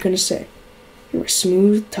 what are you gonna say? You're a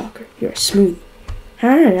smooth talker. You're a smoothie.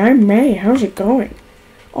 Hi, I'm May. How's it going?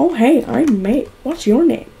 Oh, hey, I'm May. What's your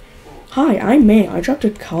name? Hi, I'm May. I dropped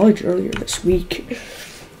out of college earlier this week.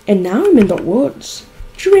 And now I'm in the woods.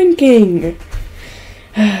 Drinking.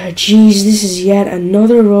 Jeez, this is yet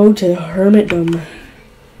another road to hermitdom.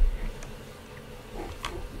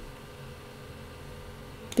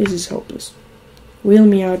 This is hopeless. Wheel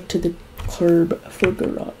me out to the curb for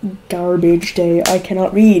garbage day. I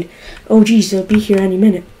cannot read. Oh, geez, they'll be here any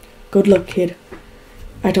minute. Good luck, kid.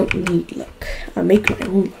 I don't need luck. I make my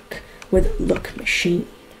own luck with a luck machine.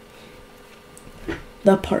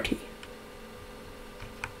 The party.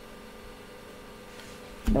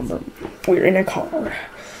 We're in a car.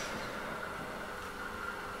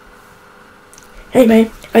 Hey,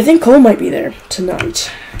 May. I think Cole might be there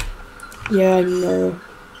tonight. Yeah, I know.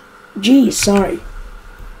 Geez, sorry.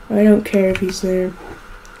 I don't care if he's there.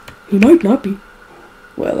 He might not be.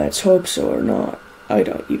 Well, let's hope so or not. I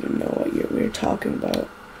don't even know what year we're talking about.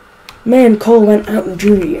 Man, Cole went out in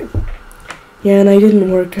junior year. Yeah, and I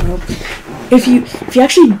didn't work out. If you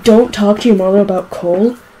actually don't talk to your mother about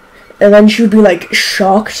Cole, and then she would be like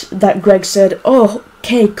shocked that Greg said, "Oh,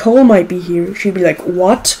 okay, Cole might be here." She'd be like,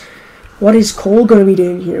 "What? What is Cole gonna be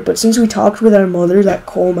doing here?" But since we talked with our mother that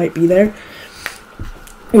Cole might be there,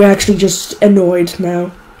 we're actually just annoyed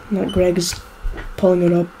now that Greg is pulling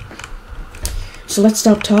it up. So let's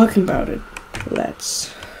stop talking about it.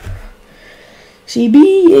 Let's. See,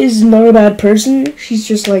 B is not a bad person. She's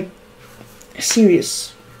just like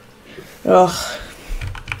serious. Ugh.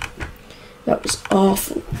 That was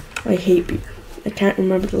awful. I hate beer. I can't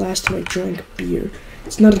remember the last time I drank beer.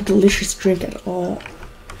 It's not a delicious drink at all.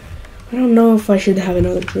 I don't know if I should have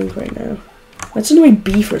another drink right now. Let's annoy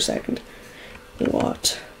B for a second.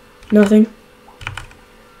 What? Nothing?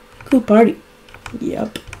 Cool party.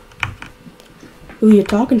 Yep. Who are you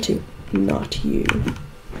talking to? Not you.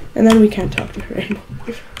 And then we can't talk to her anymore.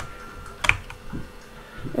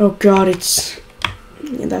 Oh god,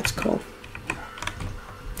 yeah, that's cool.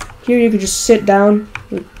 Here you could just sit down.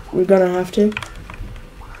 We're gonna have to.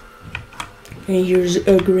 And here's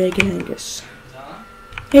Greg and Angus.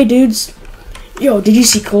 Hey dudes. Yo, did you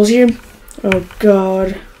see Cole's here? Oh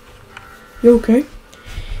god. You okay?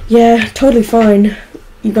 Yeah, totally fine.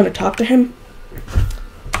 You gonna talk to him?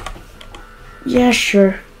 Yeah,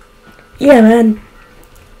 sure. Yeah, man.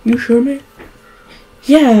 You sure, man?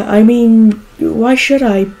 Yeah, I mean, why should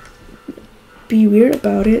I be weird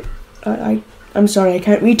about it? I'm sorry, I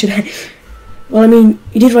can't read today. Well, I mean,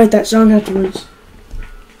 you did write that song afterwards.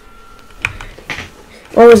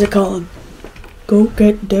 What was it called? Go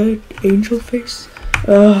Get Dead, Angel Face?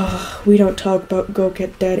 Ugh, we don't talk about Go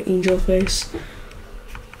Get Dead, Angel Face.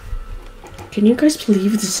 Can you guys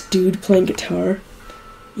believe this dude playing guitar?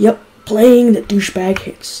 Yep, playing the douchebag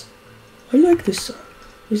hits. I like this song.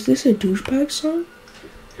 Is this a douchebag song?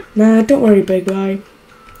 Nah, don't worry, big guy.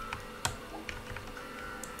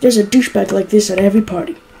 There's a douchebag like this at every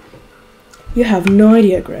party. You have no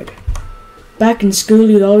idea, Greg. Back in school,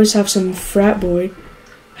 you'd always have some frat boy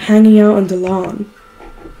hanging out on the lawn,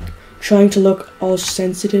 trying to look all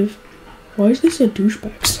sensitive. Why is this a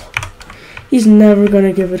douchebag song? He's never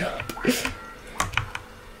gonna give it up.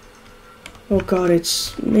 Oh god,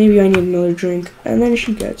 maybe I need another drink. And then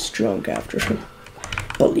she gets drunk after him.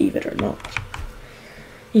 Believe it or not.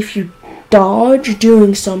 If you dodge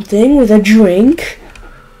doing something with a drink,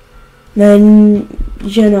 then,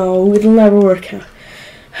 you know, it'll never work out.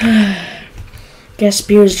 Guess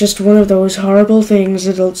beer is just one of those horrible things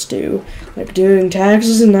adults do, like doing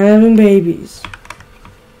taxes and having babies.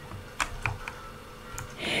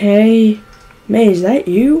 Hey, May, is that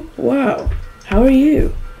you? Wow, how are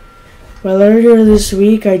you? Well, earlier this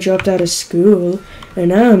week I dropped out of school, and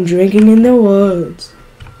now I'm drinking in the woods.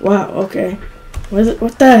 Wow, okay.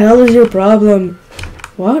 What the hell is your problem?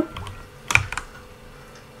 What?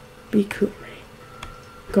 Be cool, May.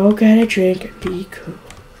 Go get a drink and be cool.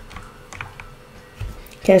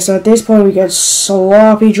 Okay, so at this point we get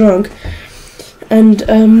sloppy drunk,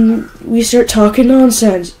 and we start talking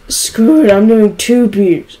nonsense. Screw it, I'm doing 2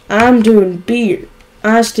 beers. I'm doing beer.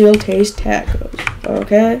 I still taste tacos,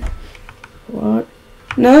 okay? What?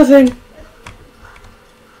 Nothing.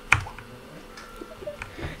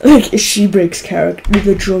 Like, she breaks character with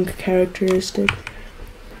a drunk characteristic.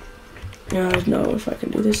 I don't know if I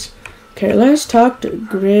can do this. Okay, let's talk to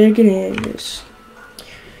Greg and Angus.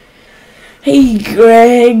 Hey,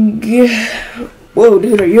 Greg. Whoa,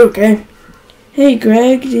 dude, are you okay? Hey,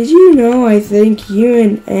 Greg, did you know I think you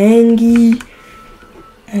and Angie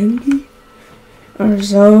are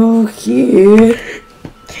so cute?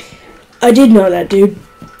 I did know that, dude.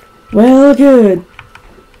 Well, good.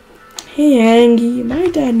 Hey, Angie, my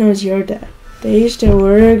dad knows your dad. They used to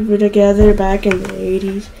work together back in the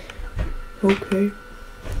 80s. Okay.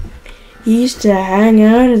 He used to hang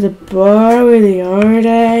out at the bar with your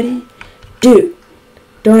daddy. Dude,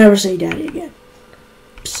 don't ever say daddy again.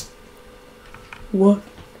 Psst. What?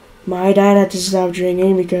 My dad had to stop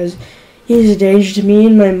drinking because he's a danger to me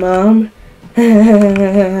and my mom.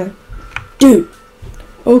 Dude.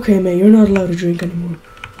 Okay, man, you're not allowed to drink anymore.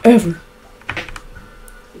 Ever.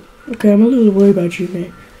 Okay, I'm a little worried about you,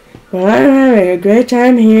 man. Well, I'm having a great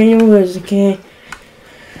time here in the woods, okay?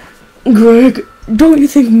 Greg, don't you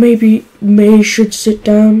think maybe May should sit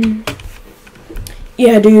down?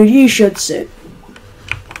 Yeah, dude, you should sit.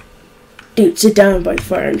 Dude, sit down by the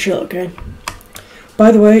fire and chill, okay?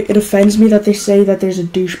 By the way, it offends me that they say that there's a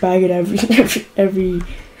douchebag at every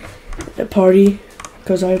party,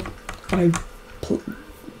 because I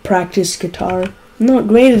practice guitar. I'm not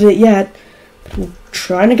great at it yet, but I'm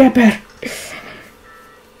trying to get better.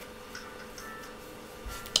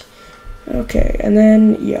 Okay, and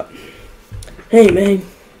then, yeah. Hey, man.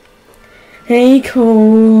 Hey,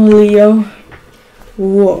 Coolio.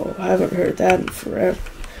 Whoa, I haven't heard that in forever.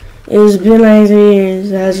 It's been like 3 years.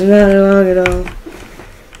 That's not long at all.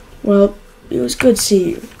 Well, it was good to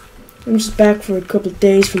see you. I'm just back for a couple of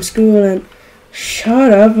days from school and...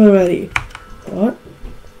 Shut up already. What?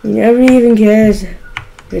 We never even kissed.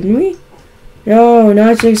 Didn't we? No,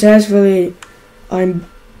 not successfully. I'm...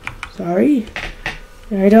 sorry?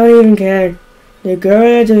 I don't even care. The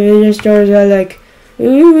girl at the video stores are like,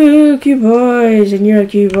 ooh, cute boys, and you're a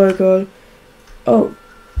cute boy, Cole. Oh,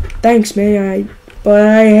 thanks, man. But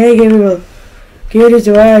I hate people. Cute is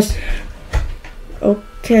the worst.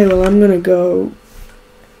 Okay, well, I'm gonna go.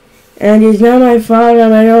 And it's not my fault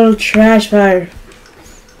I'm an old trash fire.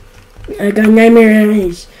 I got nightmare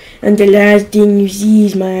eyes, and the last thing you see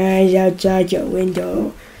is my eyes outside your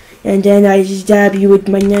window. and then I stab you with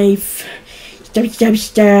my knife. Stab, stab,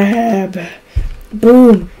 stab.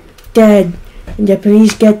 Boom, dead. And the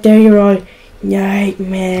police get there, you're all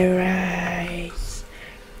Nightmare Eyes.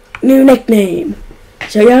 New nickname.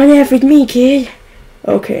 So you're on F with me, kid.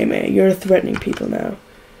 Okay, May, you're threatening people now.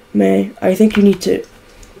 May, I think you need to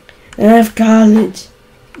F college.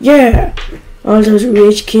 Yeah, all those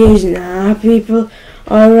rich kids and hot people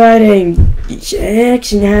are writing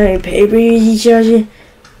checks and having paper with each other.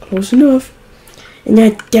 Close enough. And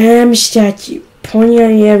that damn statue pointing at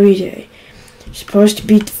me every day. Supposed to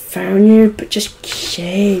be the founder, but just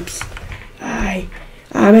shapes.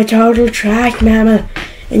 I'm a total trash mama,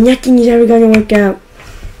 and nothing is ever gonna work out.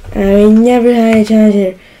 I never had a chance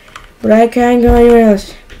here, but I can't go anywhere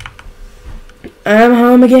else. I'm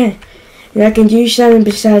home again, and I can do something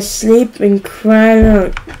besides sleep and cry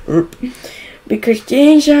alone. Because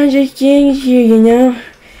things aren't just things here, you know?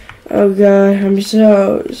 Oh God, I'm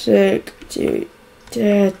so sick to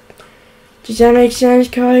death. Does that make sense,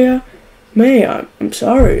 Kaya? May, I'm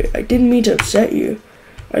sorry. I didn't mean to upset you.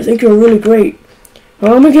 I think you're really great.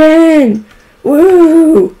 Home again!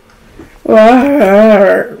 Woo!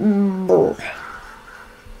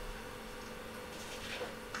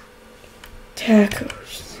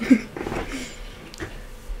 Tacos.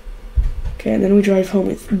 Okay, and then we drive home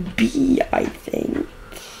with B, I think.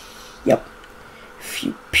 Yep. If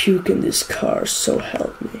you puke in this car, so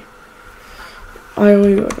help me. I owe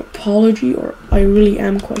you an apology, or I really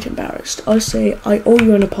am quite embarrassed. I'll say I owe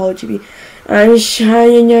you an apology, B. I'm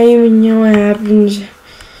sorry, I don't even know what happened.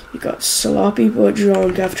 You got sloppy but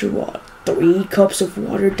drunk after what? 3 cups of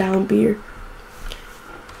watered down beer?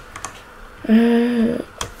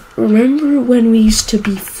 Remember when we used to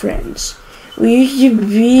be friends? We used to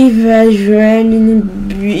be best friends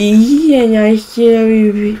and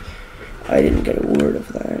I didn't get a word of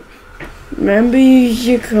that. Remember you used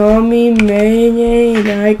to call me Mayonnaise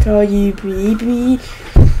and I called you BB?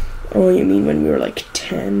 Oh, you mean when we were like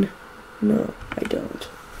 10? No, I don't.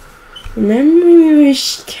 Remember we were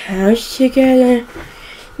scouts together?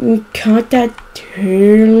 We caught that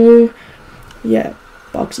turtle? Yeah,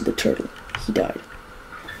 Boxy the turtle. He died.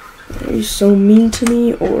 Are you so mean to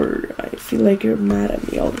me, or I feel like you're mad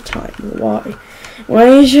at me all the time? Why? Why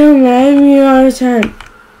are you so mad at me all the time?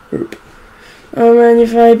 Oh man,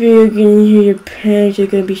 if I puke and hear your parents, you're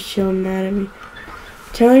gonna be so mad at me.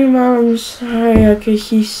 Tell your mom I'm sorry, okay,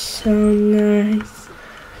 she's so nice.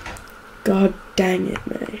 God dang it,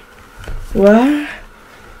 May. What?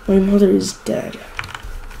 My mother is dead.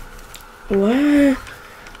 What?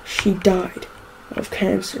 She died of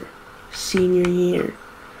cancer. Senior year.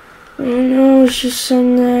 Oh no, she's so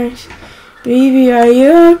nice. Baby, are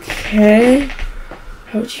you okay?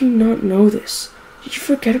 How did you not know this? Did you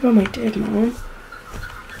forget about my dead mom?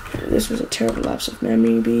 This was a terrible lapse of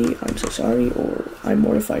memory, B. I'm so sorry, or I'm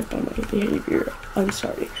mortified by my behavior. I'm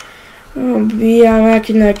sorry. Oh, B, I'm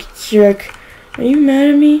acting like a jerk. Are you mad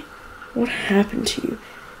at me? What happened to you?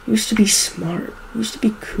 You used to be smart. You used to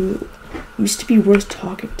be cool. You used to be worth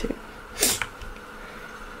talking to.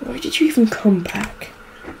 Why did you even come back?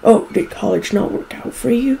 Oh, did college not work out for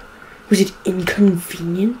you? Was it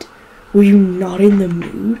inconvenient? Were you not in the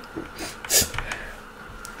mood?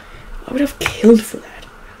 I would have killed for that.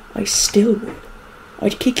 I still would.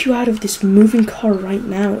 I'd kick you out of this moving car right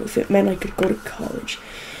now if it meant I could go to college.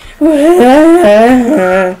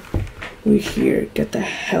 We here, get the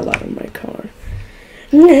hell out of my car.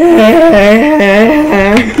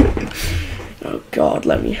 Oh God,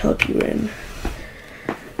 let me help you in.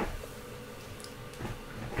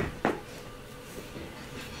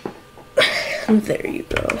 There you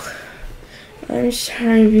go. I'm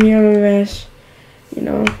sorry to be a mess. You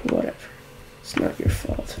know, whatever. It's not your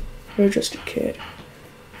fault. You're just a kid.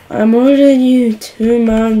 I'm older than you, 2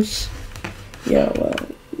 months. Yeah, well,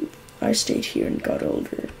 I stayed here and got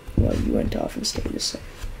older while you went off and stayed the same.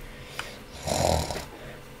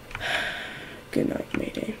 Good night,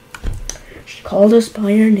 Mayday. She called us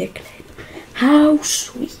by our nickname. How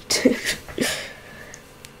sweet.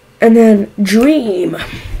 And then Dream.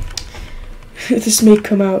 This may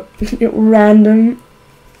come out random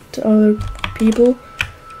to other people,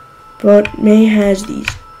 but May has these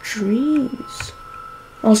dreams.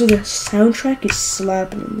 Also, the soundtrack is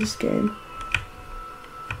slapping in this game.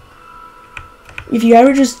 If you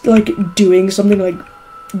ever just like doing something like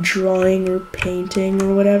drawing or painting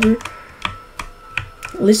or whatever,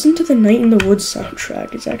 listen to the Night in the Woods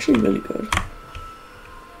soundtrack. It's actually really good.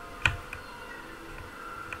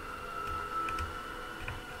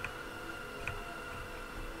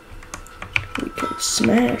 We can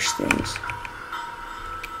smash things.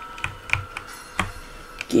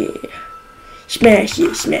 Yeah. Smash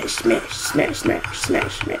you, smash, smash, smash, smash,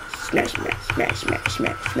 smash, smash, smash, smash, smash, smash,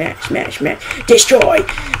 smash, smash, smash, smash, destroy,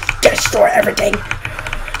 destroy everything.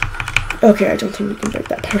 Okay, I don't think we can break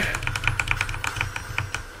that part.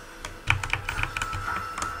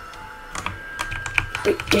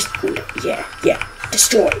 Yeah,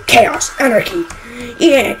 destroy, chaos, anarchy.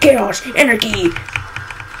 Yeah, chaos, anarchy.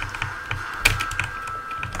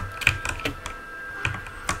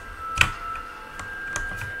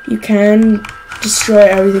 You can destroy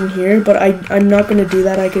everything here, but I'm not gonna do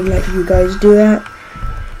that. I can let you guys do that.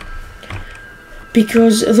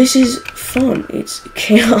 Because this is fun. It's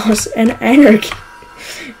chaos and anarchy.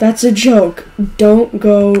 That's a joke. Don't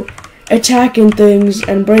go attacking things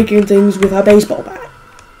and breaking things with a baseball bat.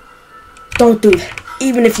 Don't do that,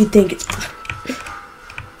 even if you think it's fun.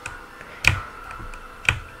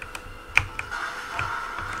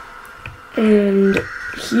 And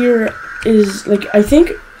here is, like,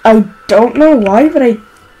 I don't know why, but I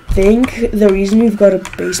think the reason we've got a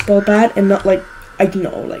baseball bat and not, like, I don't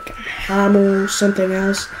know, like a hammer or something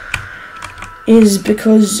else, is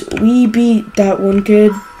because we beat that one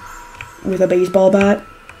kid with a baseball bat.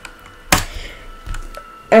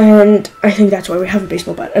 And I think that's why we have a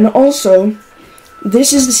baseball bat. And also,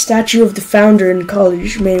 this is the statue of the founder in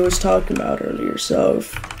college May was talking about earlier. So,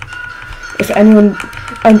 if anyone...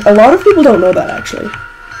 And a lot of people don't know that, actually.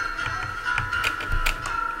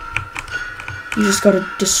 You just gotta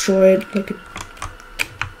destroy it like a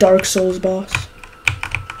Dark Souls boss.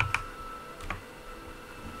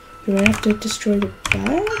 Do I have to destroy the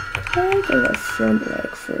back leg or the front leg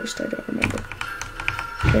first? I don't remember.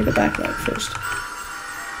 Okay, the back leg first.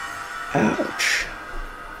 Ouch.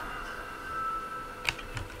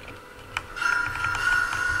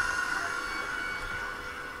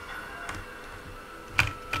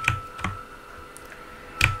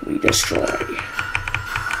 We destroy.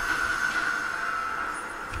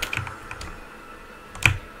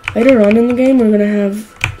 Later on in the game, we're gonna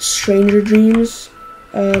have stranger dreams,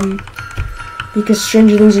 because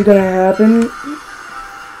stranger things are gonna happen.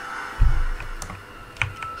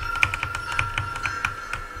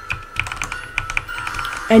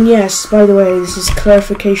 And yes, by the way, this is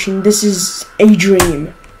clarification, this is a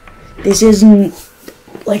dream. This isn't,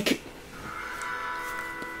 like,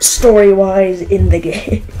 story-wise in the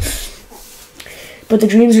game. But the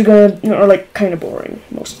dreams are like, kind of boring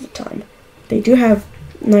most of the time. They do have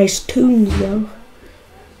nice tunes, though.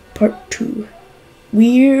 Part 2.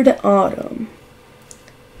 Weird Autumn.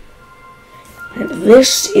 And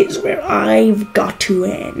this is where I've got to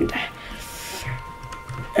end.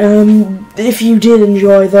 If you did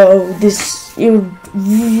enjoy, though, what the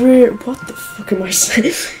fuck am I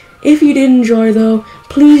saying? If you did enjoy, though,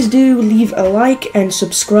 please do leave a like and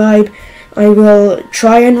subscribe. I will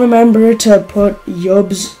try and remember to put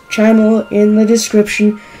Yub's channel in the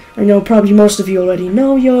description. I know probably most of you already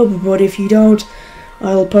know Yub, but if you don't,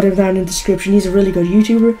 I'll put him down in the description. He's a really good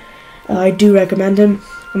YouTuber. I do recommend him.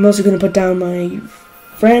 I'm also going to put down my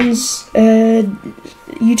friend's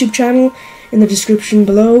YouTube channel in the description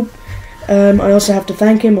below. I also have to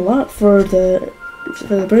thank him a lot for the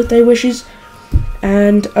birthday wishes.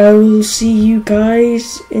 And I will see you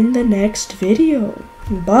guys in the next video.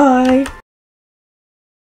 Bye!